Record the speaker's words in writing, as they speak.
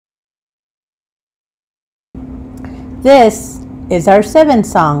This is our 7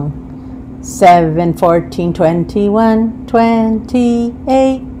 song. 7, 14, 21,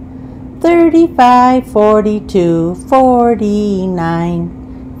 28, 35, 42,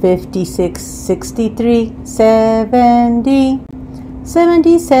 49, 56, 63, 70,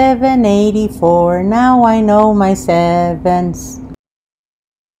 77, 84. Now I know my sevens.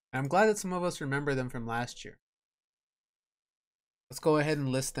 I'm glad that some of us remember them from last year. Let's go ahead and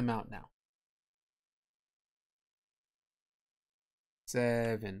list them out now.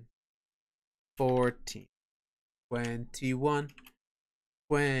 7, 14, 21,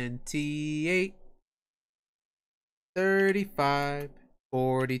 28, 35,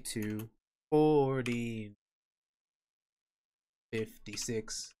 42, 40,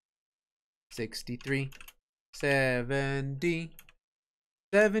 56, 63, 70,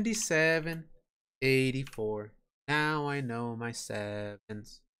 77, 84. Now I know my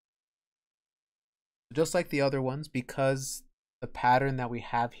sevens. Just like the other ones, because the pattern that we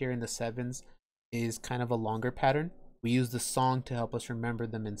have here in the sevens is kind of a longer pattern, we use the song to help us remember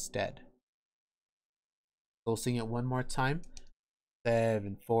them instead. So we'll sing it one more time.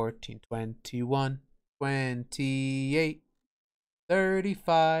 7, 14, 21, 28,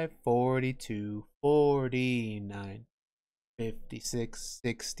 35, 42, 49, 56,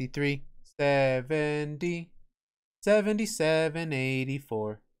 63, 70, 77,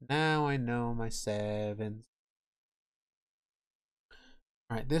 84. Now I know my sevens.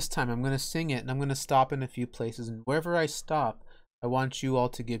 Alright, this time I'm going to sing it and I'm going to stop in a few places, and wherever I stop, I want you all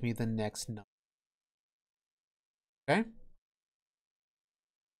to give me the next number. Okay?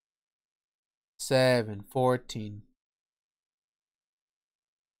 7, 14.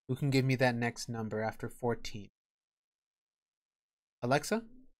 Who can give me that next number after 14? Alexa?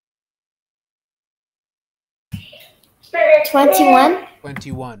 21.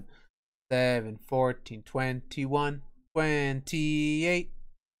 21. 7, 14, 21, 28,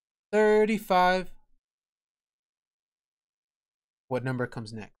 35. What number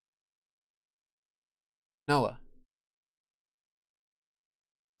comes next? Noah?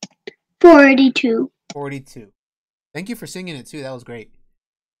 42. 42. Thank you for singing it too. That was great.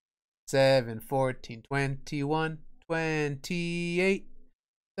 7, 14, 21, 28,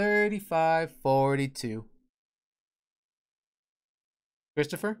 35, 42.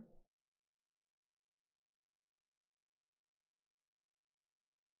 Christopher?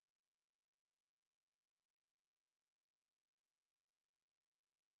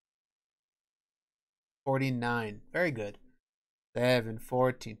 49. Very good. 7,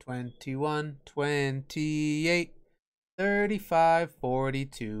 14, 21, 28, 35,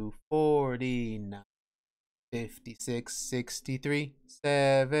 42, 49, 56, 63,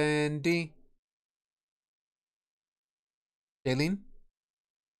 70. Jaylene?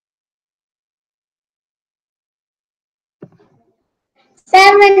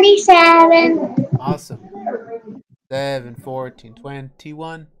 77. Awesome. 7, 14,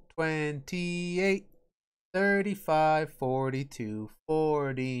 21, 28, 35, 42,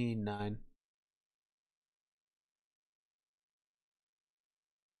 49.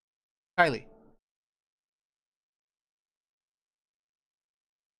 Kylie?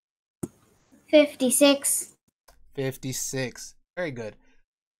 56. 56. Very good.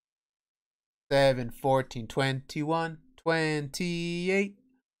 7, 14, 21, 28,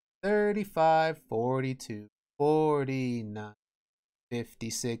 35, 42, 49,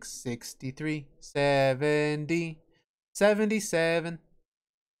 56, 63, 70, 77.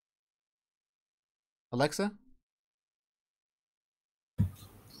 Alexa?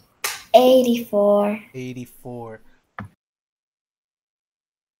 84. 84.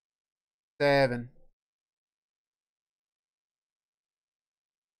 7.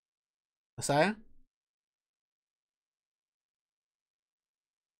 Messiah?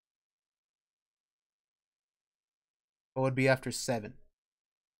 What would be after 7?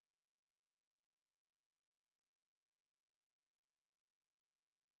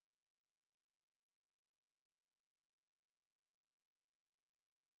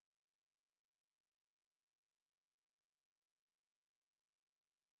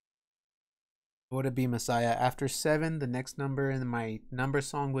 What would it be, Messiah? After 7, the next number in my number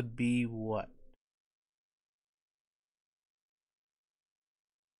song would be what?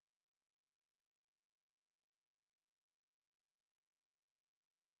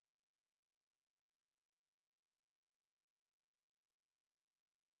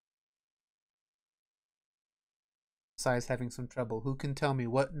 Messiah's having some trouble. Who can tell me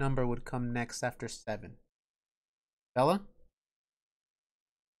what number would come next after 7? Bella?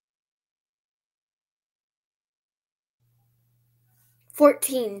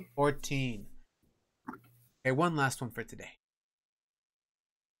 14. 14. Okay, one last one for today.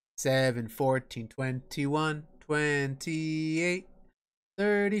 7, 14, 21, 28,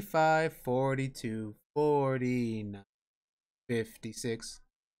 35, 42, 49, 56.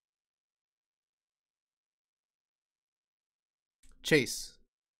 Chase,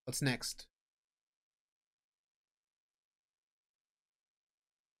 what's next?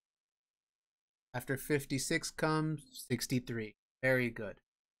 After 56 comes 63. Very good.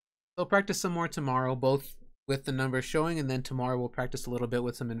 So practice some more tomorrow, both with the numbers showing, and then tomorrow we'll practice a little bit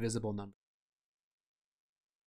with some invisible numbers.